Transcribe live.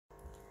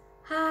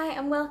Hi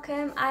and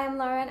welcome, I am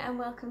Lauren and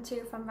welcome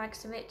to From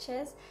Rags to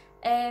Riches.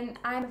 I'm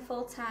a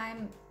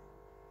full-time,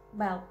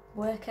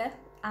 worker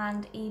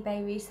and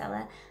eBay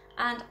reseller,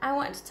 and I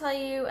wanted to tell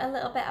you a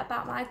little bit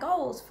about my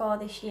goals for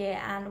this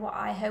year and what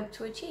I hope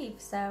to achieve.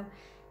 So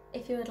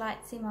if you would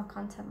like to see more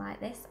content like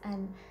this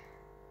and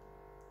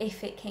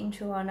if it came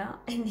true or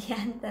not in the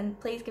end, then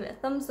please give it a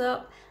thumbs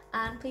up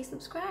and please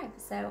subscribe.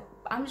 So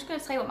I'm just going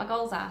to tell you what my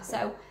goals are.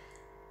 So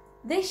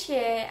this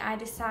year I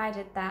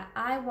decided that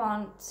I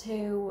want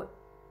to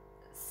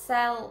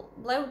sell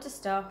loads of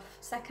stuff,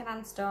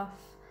 second-hand stuff,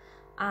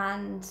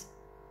 and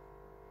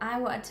I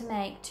wanted to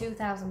make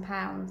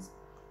 £2,000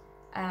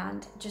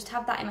 and just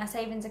have that in my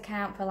savings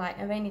account for like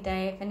a rainy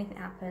day. If anything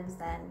happens,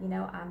 then you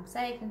know I'm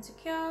safe and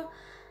secure.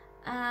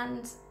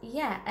 And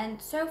yeah, and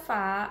so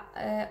far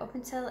up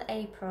until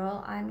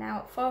April I'm now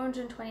at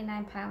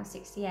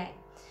 £429.68.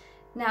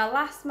 Now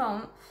last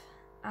month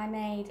I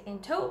made in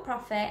total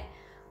profit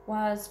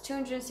was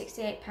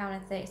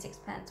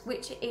 £268.36,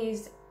 which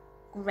is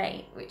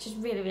great, which is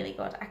really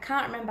good. I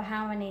can't remember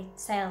how many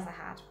sales I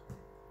had.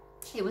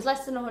 It was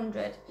less than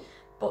 100,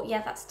 but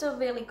yeah, that's still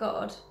really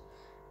good.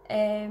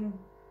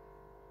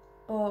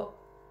 But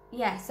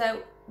yeah,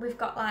 so we've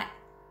got like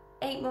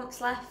 8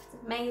 months left.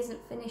 May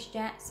isn't finished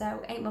yet, so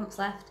 8 months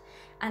left,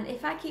 and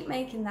if I keep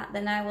making that,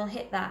 then I will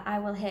hit that. I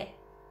will hit,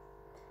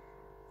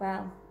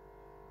 well,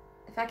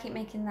 if I keep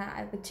making that,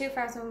 I'll be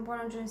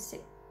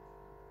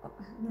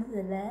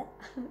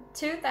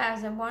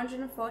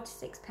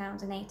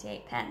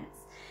 £2,146.88.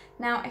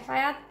 Now if I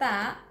add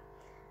that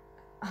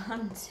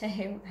onto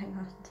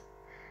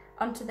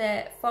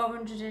the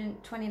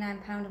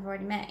 £429 I've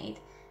already made,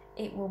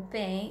 it will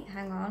be,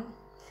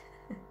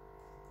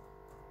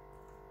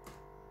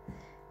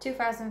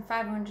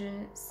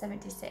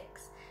 £2,576,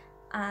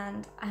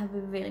 and I'll be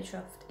really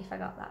chuffed if I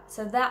got that.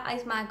 So that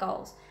is my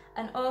goals,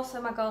 and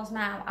also my goals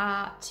now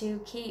are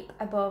to keep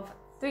above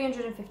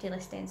 350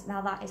 listings.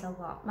 Now that is a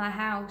lot. My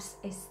house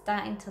is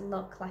starting to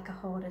look like a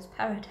hoarder's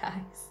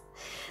paradise.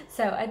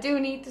 So I do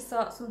need to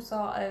sort some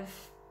sort of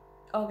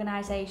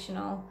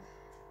organisational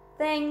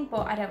thing,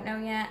 but I don't know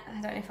yet. I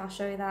don't know if I'll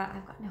show you that.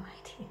 I've got no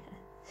idea.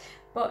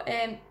 But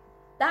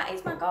that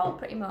is my goal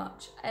pretty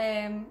much.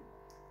 And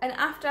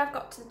after I've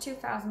got to the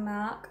 2,000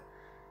 mark,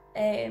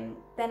 then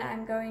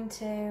I'm going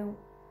to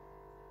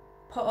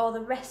put all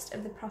the rest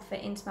of the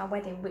profit into my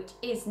wedding, which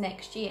is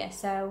next year.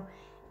 So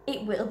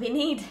it will be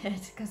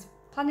needed because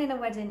planning a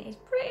wedding is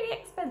pretty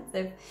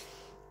expensive.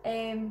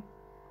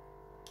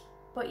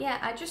 But yeah,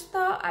 I just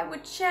thought I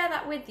would share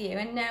that with you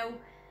and know,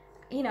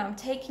 you know, I'm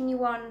taking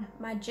you on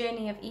my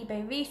journey of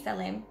eBay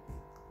reselling,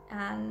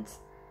 and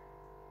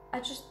I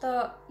just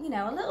thought, you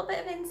know, a little bit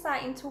of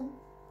insight into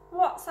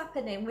what's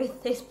happening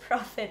with this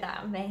profit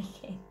that I'm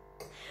making.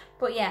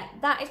 But yeah,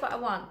 that is what I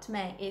want to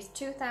make, is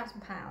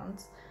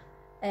 £2,000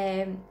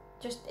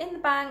 just in the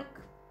bank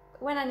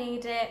when I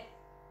need it.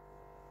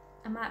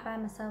 I might buy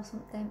myself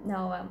something.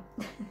 No, I won't.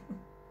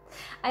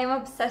 I am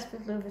obsessed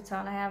with Louis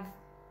Vuitton. I have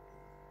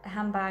a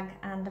handbag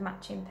and a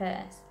matching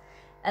purse,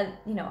 and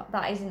you know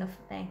that is enough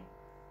for me.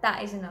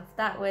 That is enough.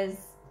 That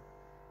was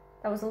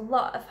a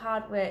lot of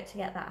hard work to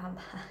get that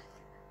handbag,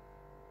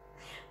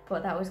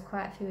 but that was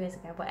quite a few years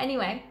ago. But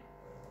anyway,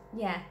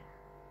 yeah,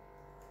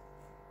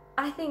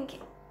 I think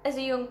as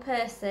a young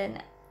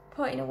person,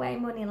 putting away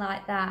money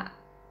like that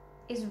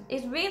is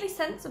really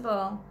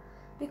sensible,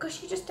 because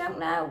you just don't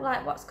know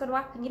like what's going to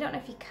happen. You don't know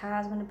if your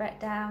car's going to break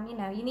down. You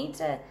know, you need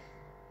to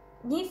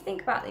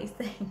think about these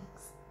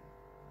things.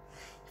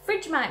 Your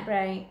fridge might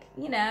break,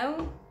 you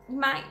know. You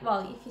might,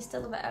 well, if you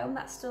still live at home,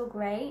 that's still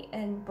great,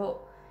 but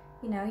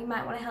you know, you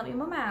might want to help your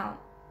mum out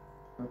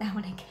now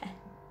and again.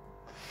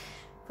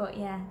 But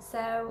yeah,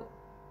 so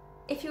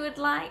if you would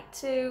like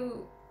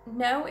to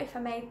know if I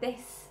made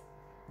this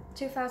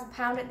 £2,000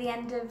 at the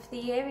end of the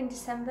year in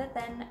December,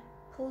 then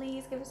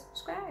please give us a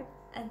subscribe,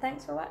 and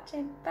thanks for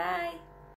watching. Bye.